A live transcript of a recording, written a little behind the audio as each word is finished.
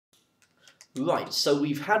Right, so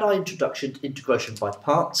we've had our introduction to integration by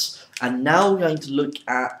parts, and now we're going to look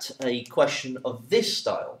at a question of this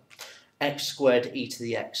style, x squared e to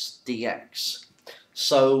the x dx.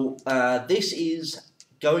 So this is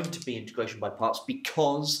going to be integration by parts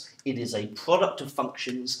because it is a product of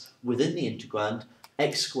functions within the integrand,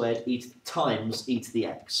 x squared times e to the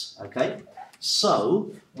x, okay?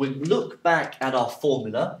 So we look back at our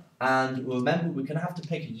formula, and remember we're going to have to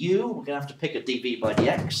pick a u, we're going to have to pick a dv by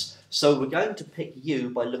dx, so we're going to pick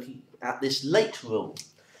u by looking at this late rule.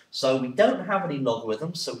 So we don't have any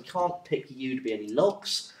logarithms, so we can't pick u to be any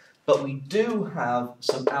logs, but we do have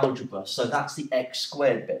some algebra, so that's the x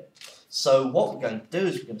squared bit. So what we're going to do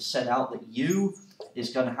is we're going to set out that u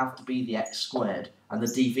is going to have to be the x squared, and the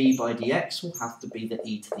dv by dx will have to be the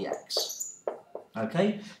e to the x.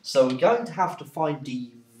 Okay, so we're going to have to find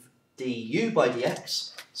du by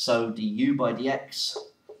dx, so du by dx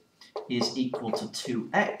is equal to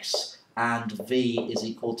 2x, and v is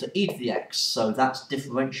equal to e to the x, so that's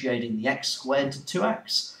differentiating the x squared to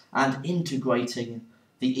 2x, and integrating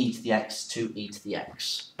the e to the x to e to the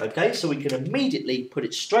x. Okay, so we can immediately put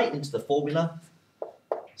it straight into the formula,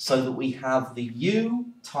 so that we have the u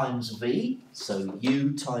times v, so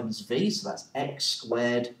u times v, so that's x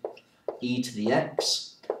squared e to the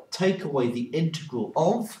x, take away the integral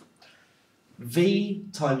of v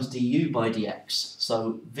times du by dx.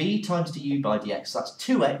 So v times du by dx, that's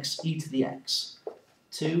 2x e to the x.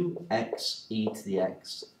 2x e to the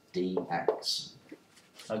x dx.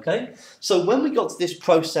 Okay, so when we got to this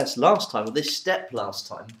process last time, or this step last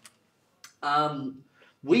time,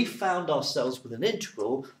 we found ourselves with an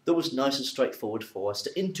integral that was nice and straightforward for us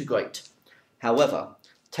to integrate. However,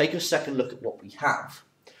 take a second look at what we have.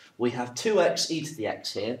 We have 2x e to the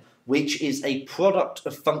x here, which is a product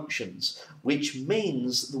of functions, which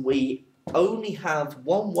means that we only have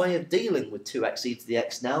one way of dealing with 2x e to the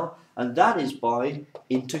x now, and that is by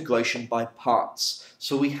integration by parts.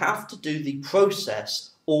 So we have to do the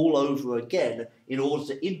process all over again in order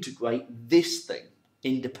to integrate this thing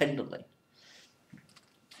independently.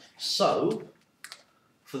 So,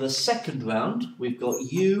 for the second round, we've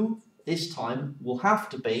got u, this time, will have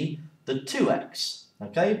to be the 2x,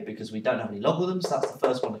 okay, because we don't have any logarithms, that's the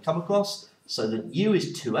first one to come across, so that u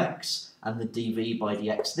is 2x, and the dv by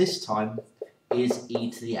dx this time is e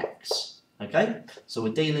to the x, okay? So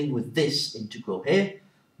we're dealing with this integral here.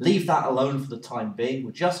 Leave that alone for the time being,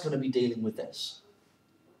 we're just going to be dealing with this.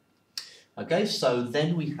 Okay, so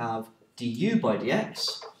then we have du by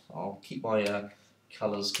dx, I'll keep my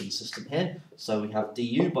colours consistent here, so we have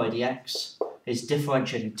du by dx is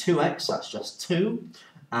differentiating 2x, that's just 2,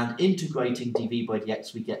 and integrating dv by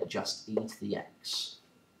dx we get just e to the x.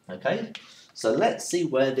 Okay, so let's see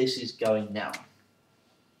where this is going now.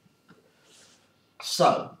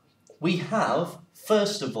 So, we have,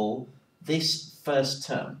 first of all, this first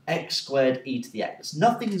term, x squared e to the x.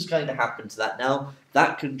 Nothing is going to happen to that now,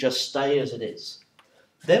 that can just stay as it is.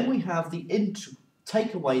 Then we have the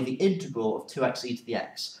take away the integral of 2x e to the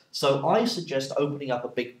x. So I suggest opening up a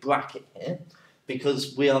big bracket here,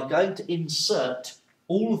 because we are going to insert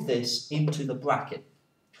all of this into the bracket.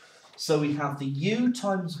 So we have the u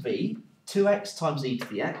times v, 2x times e to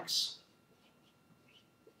the x,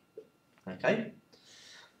 okay,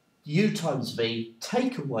 u times v,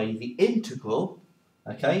 take away the integral,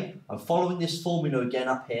 okay, I'm following this formula again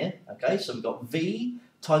up here, okay, so we've got v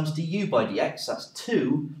times du by dx, that's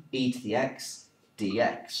 2 e to the x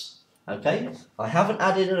dx, okay, I haven't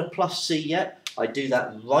added in a plus c yet, I do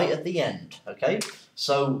that right at the end, okay,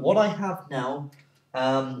 so what I have now,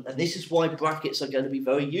 and this is why brackets are going to be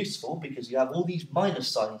very useful, because you have all these minus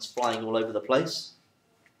signs flying all over the place.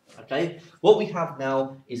 Okay, what we have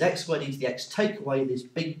now is x squared e to the x, take away this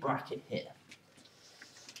big bracket here.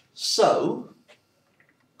 So,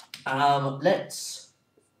 let's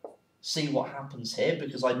see what happens here,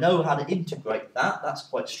 because I know how to integrate that, that's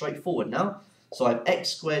quite straightforward now. So I have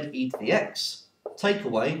x squared e to the x, take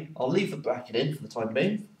away, I'll leave the bracket in for the time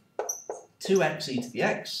being, 2x e to the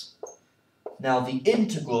x. Now the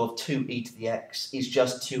integral of 2e to the x is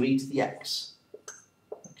just 2e to the x.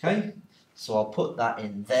 Okay, so I'll put that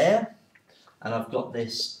in there, and I've got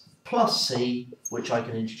this plus c, which I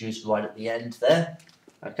can introduce right at the end there.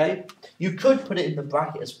 Okay, you could put it in the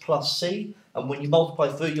bracket as plus c, and when you multiply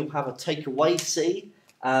through you'll have a take away c.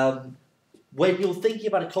 When you're thinking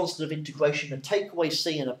about a constant of integration, a take away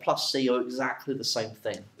c and a plus c are exactly the same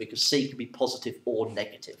thing, because c can be positive or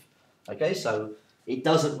negative. Okay, so it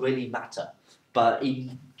doesn't really matter. But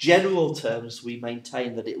in general terms, we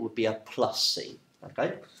maintain that it would be a plus c.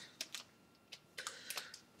 Okay?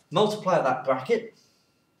 Multiply that bracket,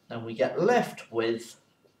 and we get left with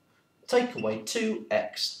take away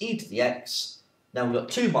 2x e to the x. Now we've got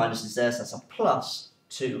 2 minuses there, so that's a plus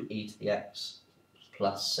 2e to the x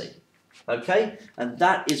plus c. Okay, and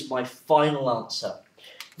that is my final answer.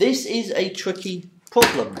 This is a tricky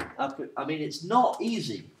problem. I mean, it's not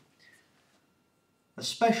easy,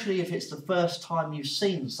 especially if it's the first time you've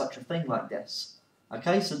seen such a thing like this.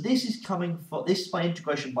 Okay, so this is my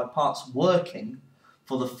integration by parts working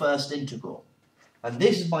for the first integral. And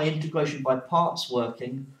this is my integration by parts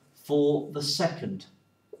working for the second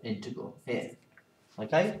integral here.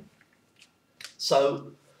 Okay?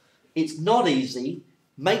 So it's not easy.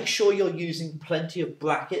 Make sure you're using plenty of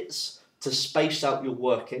brackets to space out your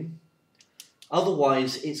working.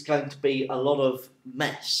 Otherwise, it's going to be a lot of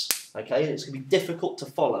mess. Okay? It's going to be difficult to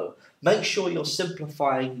follow. Make sure you're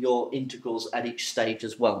simplifying your integrals at each stage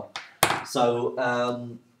as well. So,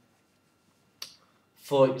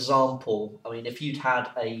 for example, I mean, if you'd had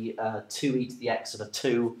a 2e to the x and a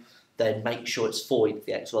 2, then make sure it's 4e to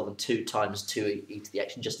the x rather than 2 times 2e to the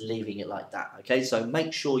x and just leaving it like that. Okay, so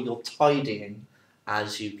make sure you're tidying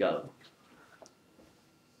as you go.